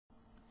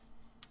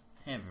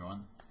Hey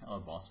everyone, hello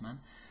Bossman.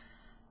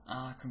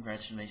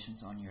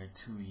 Congratulations on your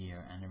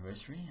 2-year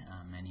anniversary.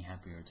 Many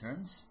happy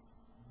returns.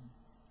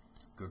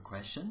 Good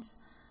questions.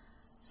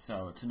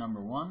 So to number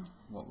 1,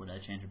 what would I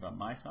change about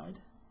my side?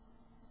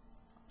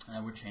 I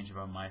would change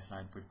about my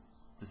side, but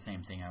the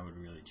same thing I would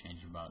really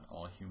change about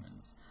all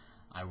humans.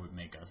 I would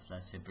make us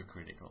less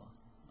hypocritical.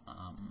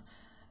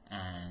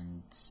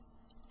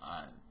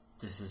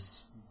 This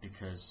is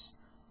because,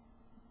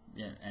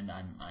 and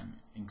I'm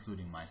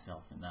including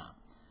myself in that.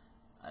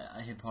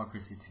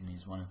 Hypocrisy to me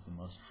is one of the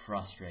most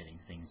frustrating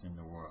things in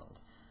the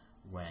world,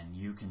 when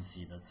you can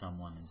see that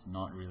someone is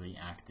not really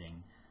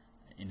acting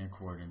in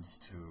accordance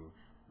to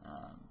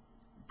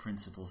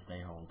principles they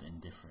hold in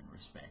different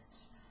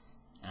respects.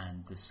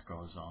 And this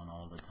goes on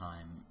all the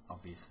time,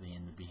 obviously,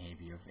 in the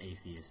behavior of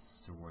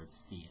atheists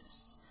towards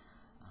theists.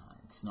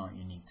 It's not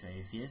unique to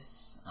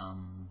atheists,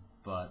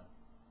 but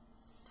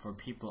for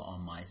people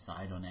on my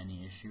side on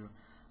any issue,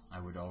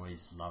 I would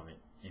always love it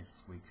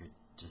if we could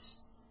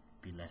just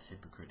be less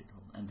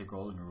hypocritical. And the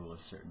golden rule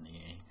is certainly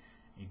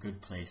a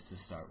good place to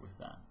start with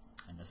that.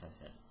 And as I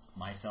said,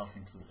 myself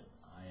included,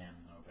 I am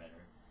no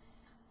better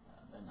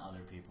than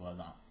other people at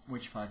that.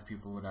 Which 5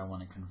 people would I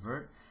want to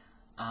convert?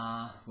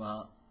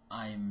 Well,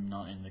 I'm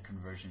not in the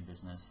conversion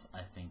business.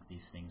 I think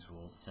these things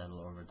will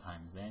settle over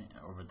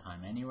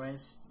time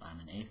anyways. I'm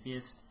an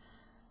atheist,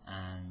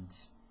 and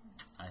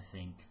I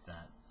think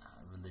that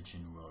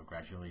religion will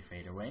gradually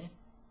fade away.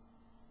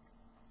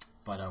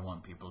 But I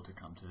want people to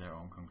come to their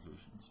own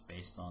conclusions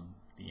based on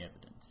the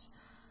evidence.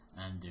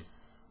 And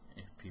if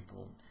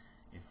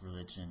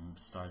religion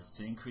starts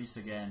to increase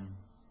again,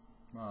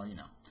 well,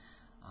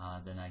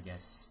 then I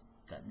guess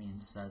that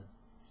means that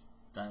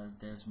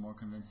there's more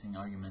convincing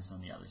arguments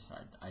on the other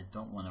side. I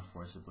don't want to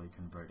forcibly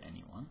convert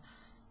anyone.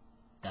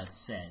 That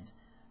said,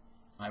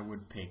 I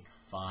would pick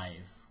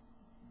 5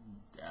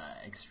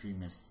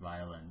 extremist,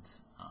 violent,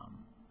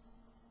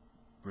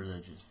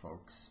 religious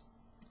folks.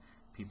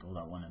 People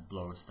that want to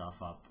blow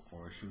stuff up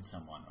or shoot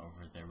someone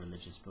over their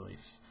religious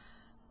beliefs,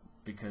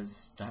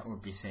 because that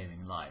would be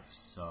saving lives.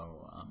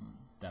 So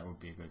that would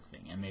be a good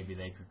thing, and maybe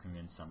they could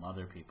convince some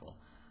other people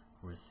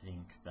who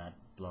think that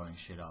blowing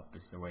shit up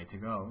is the way to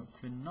go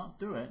to not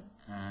do it,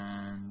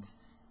 and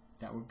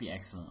that would be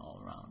excellent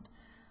all around.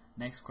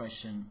 Next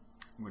question: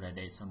 would I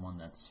date someone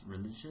that's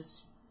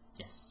religious?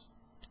 Yes.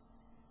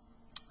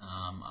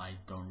 I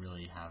don't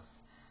really have.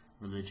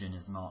 Religion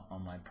is not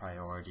on my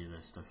priority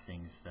list of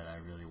things that I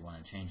really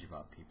want to change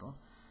about people.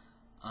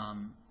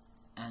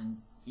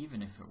 And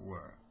even if it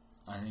were,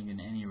 I think in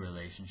any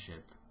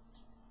relationship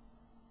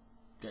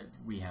that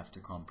we have to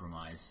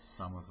compromise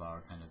some of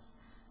our kind of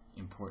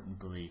important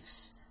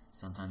beliefs,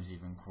 sometimes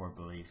even core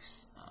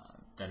beliefs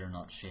that are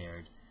not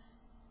shared.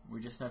 We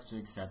just have to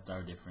accept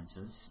our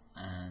differences,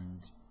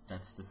 and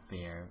that's the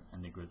fair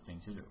and the good thing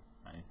to do.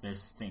 If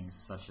there's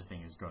such a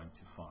thing is going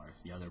too far,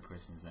 if the other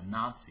person is a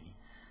Nazi,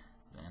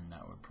 then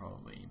that would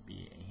probably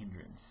be a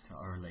hindrance to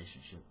our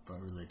relationship. But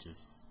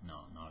religious,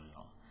 no, not at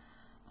all.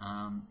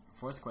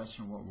 4th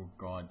question: what will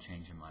God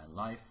change in my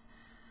life?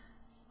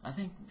 I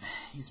think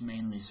he's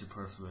mainly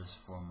superfluous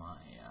for my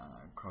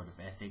code of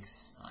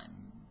ethics.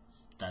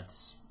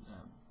 That's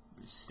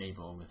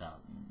stable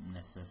without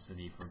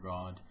necessity for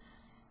God,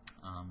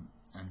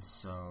 and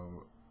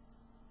so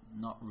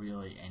not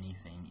really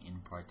anything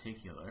in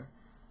particular,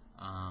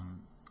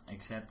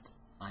 except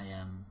I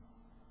am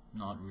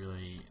not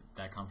really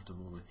that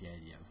comfortable with the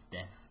idea of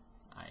death.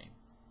 I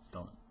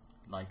don't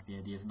like the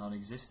idea of not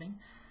existing.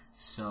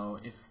 So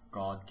if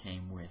God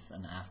came with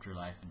an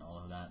afterlife and all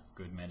of that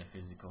good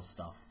metaphysical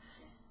stuff,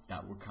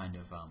 that would kind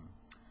of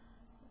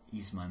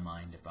ease my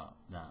mind about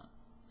that.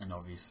 And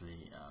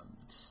obviously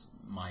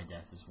my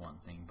death is one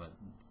thing, but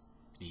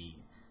the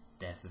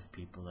death of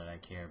people that I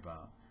care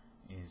about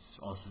is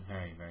also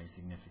very, very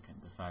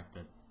significant. The fact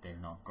that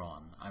they're not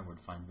gone, I would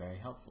find very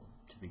helpful,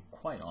 to be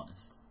quite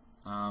honest.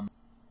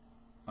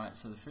 Alright,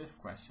 so the 5th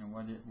question: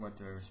 what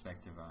do I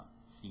respect about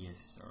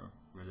theists or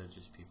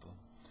religious people?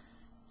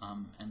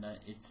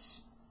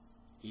 It's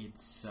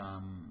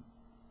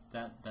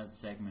that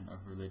segment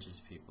of religious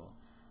people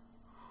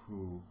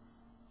who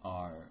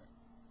are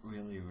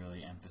really,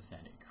 really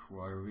empathetic, who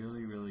are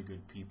really, really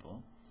good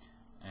people,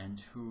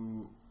 and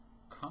who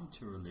come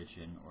to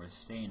religion or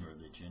stay in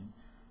religion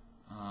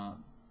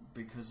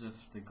because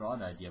of the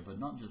God idea, but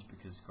not just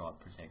because God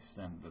protects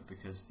them, but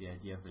because the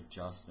idea of a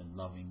just and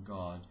loving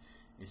God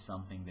is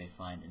something they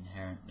find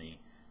inherently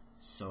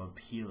so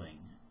appealing,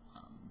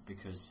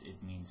 because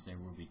it means there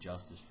will be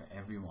justice for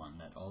everyone,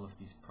 that all of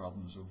these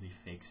problems will be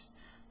fixed,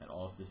 that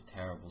all of this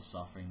terrible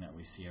suffering that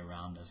we see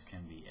around us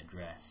can be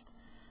addressed.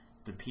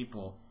 The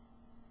people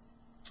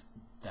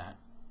that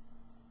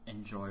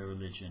enjoy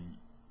religion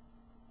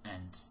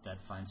and that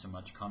find so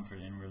much comfort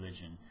in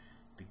religion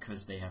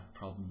because they have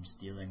problems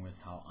dealing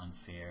with how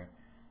unfair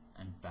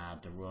and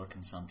bad the world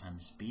can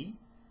sometimes be,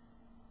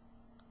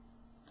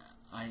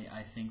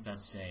 I think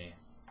that's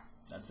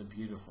a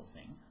beautiful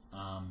thing,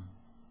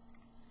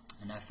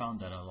 and I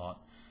found that a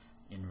lot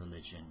in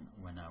religion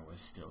when I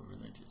was still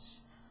religious,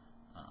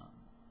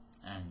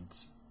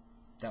 and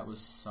that was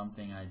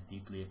something I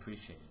deeply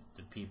appreciated.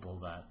 The people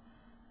that,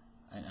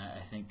 and I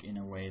think in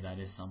a way that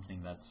is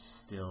something that's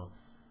still,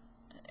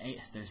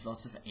 there's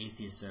lots of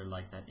atheists that are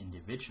like that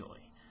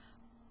individually,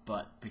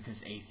 but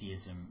because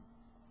atheism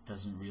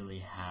doesn't really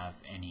have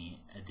any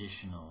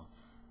additional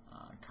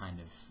kind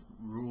of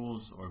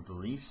rules or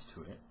beliefs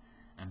to it,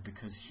 and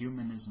because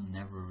humanism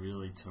never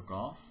really took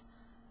off,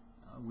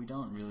 we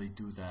don't really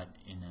do that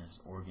in as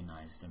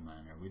organized a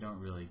manner. We don't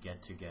really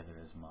get together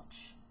as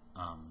much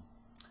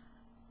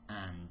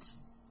and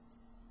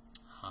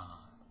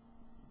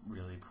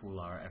really pool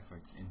our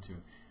efforts into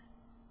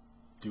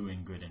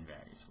doing good in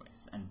various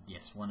ways. And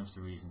yes, one of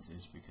the reasons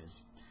is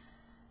because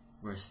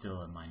we're still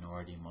a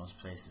minority in most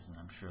places, and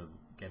I'm sure it'll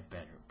get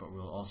better. But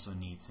we'll also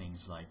need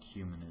things like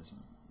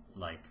humanism,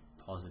 like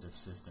positive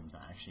systems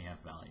that actually have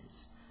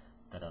values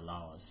that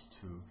allow us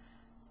to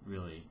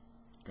really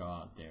go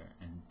out there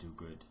and do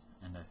good.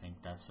 And I think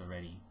that's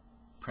already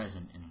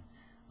present in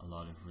a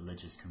lot of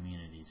religious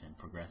communities and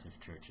progressive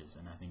churches,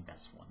 and I think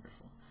that's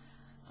wonderful.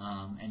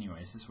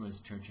 Anyways, this was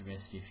Church of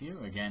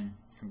STFU. Again,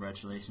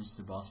 congratulations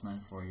to Bossman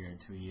for your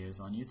 2 years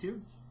on YouTube,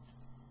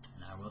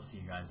 and I will see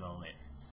you guys all later.